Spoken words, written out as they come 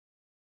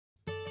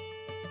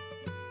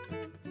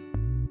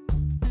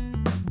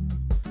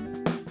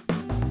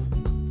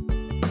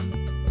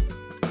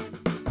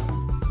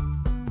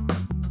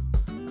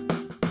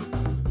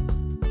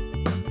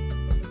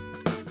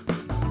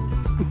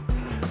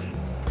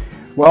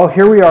Well,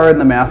 here we are in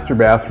the master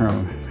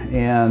bathroom,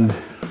 and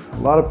a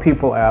lot of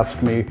people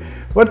ask me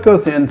what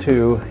goes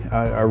into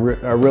a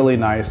really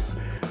nice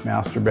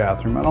master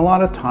bathroom, and a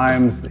lot of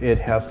times it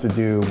has to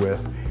do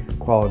with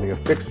quality of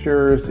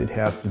fixtures, it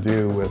has to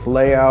do with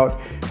layout,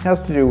 it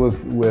has to do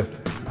with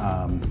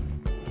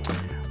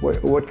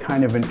what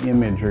kind of an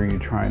image are you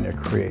trying to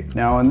create.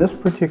 Now, in this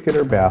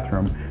particular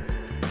bathroom,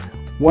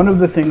 one of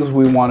the things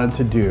we wanted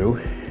to do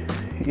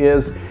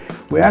is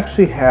we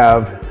actually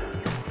have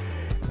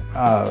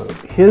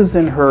his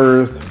and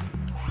hers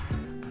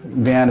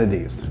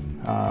vanities.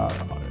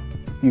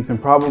 You can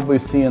probably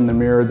see in the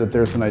mirror that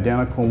there's an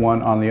identical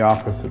one on the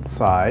opposite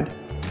side.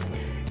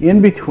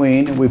 In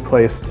between, we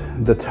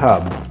placed the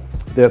tub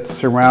that's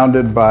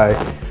surrounded by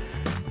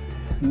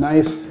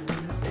nice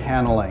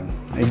paneling.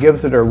 It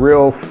gives it a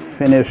real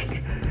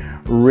finished,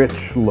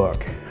 rich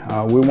look.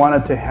 We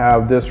wanted to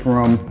have this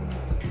room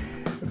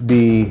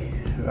be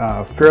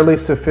fairly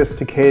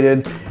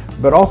sophisticated,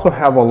 but also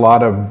have a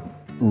lot of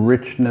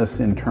richness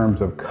in terms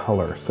of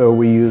color. So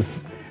we used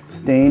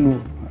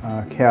stained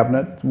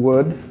cabinet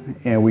wood,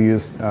 and we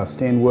used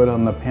stained wood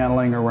on the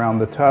paneling around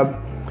the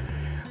tub.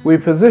 We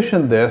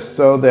positioned this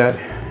so that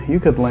you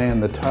could lay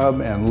in the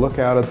tub and look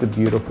out at the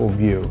beautiful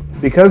view.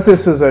 Because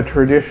this is a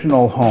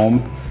traditional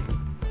home,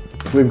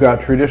 we've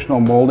got traditional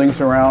moldings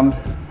around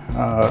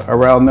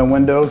the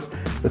windows.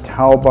 The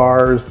towel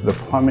bars, the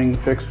plumbing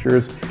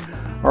fixtures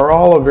are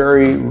all a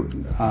very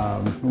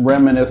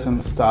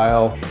reminiscent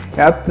style.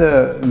 At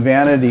the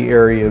vanity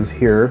areas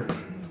here,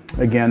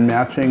 again,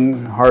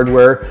 matching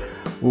hardware,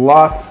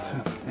 lots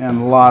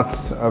and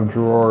lots of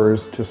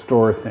drawers to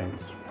store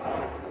things.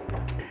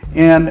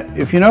 And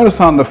if you notice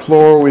on the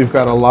floor, we've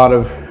got a lot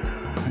of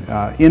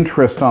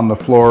interest on the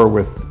floor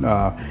with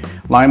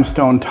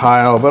limestone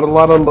tile, but a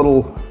lot of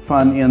little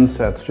fun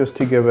insets just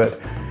to give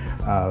it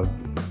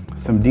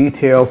some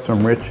detail,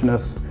 some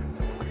richness.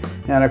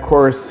 And of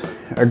course,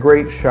 a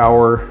great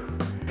shower.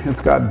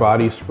 It's got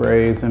body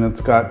sprays, and it's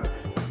got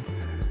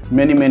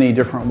many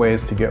different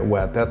ways to get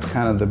wet. That's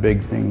kind of the big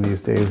thing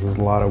these days, is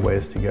a lot of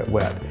ways to get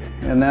wet.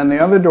 And then the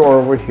other door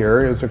over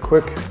here is a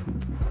quick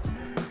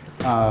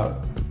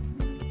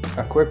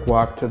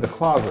walk to the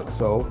closet.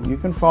 So you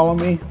can follow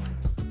me.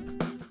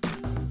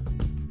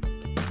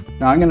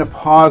 Now I'm going to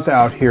pause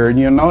out here, and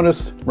you'll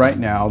notice right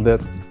now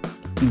that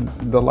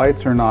the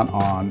lights are not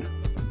on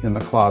in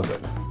the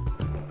closet.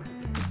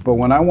 But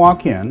when I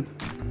walk in,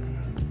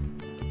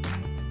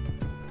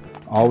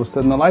 all of a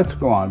sudden the lights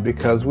go on,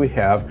 because we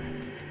have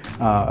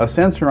a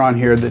sensor on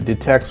here that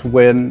detects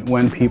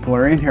when people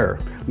are in here.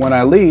 When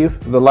I leave,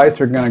 the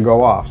lights are going to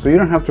go off. So you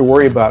don't have to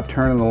worry about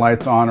turning the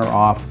lights on or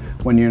off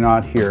when you're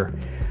not here.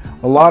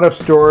 A lot of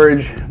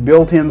storage,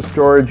 built-in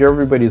storage.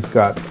 Everybody's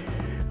got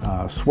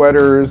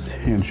sweaters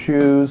and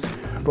shoes,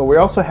 but we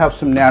also have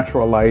some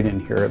natural light in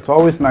here. It's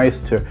always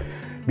nice to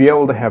be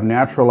able to have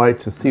natural light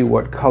to see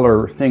what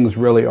color things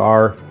really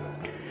are.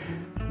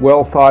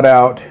 Well thought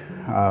out,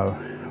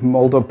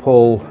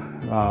 multiple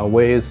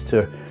ways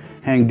to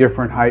hang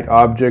different height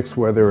objects,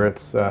 whether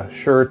it's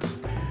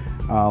shirts,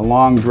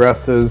 long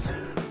dresses,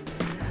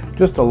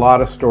 just a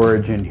lot of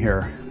storage in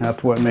here.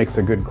 That's what makes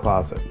a good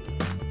closet.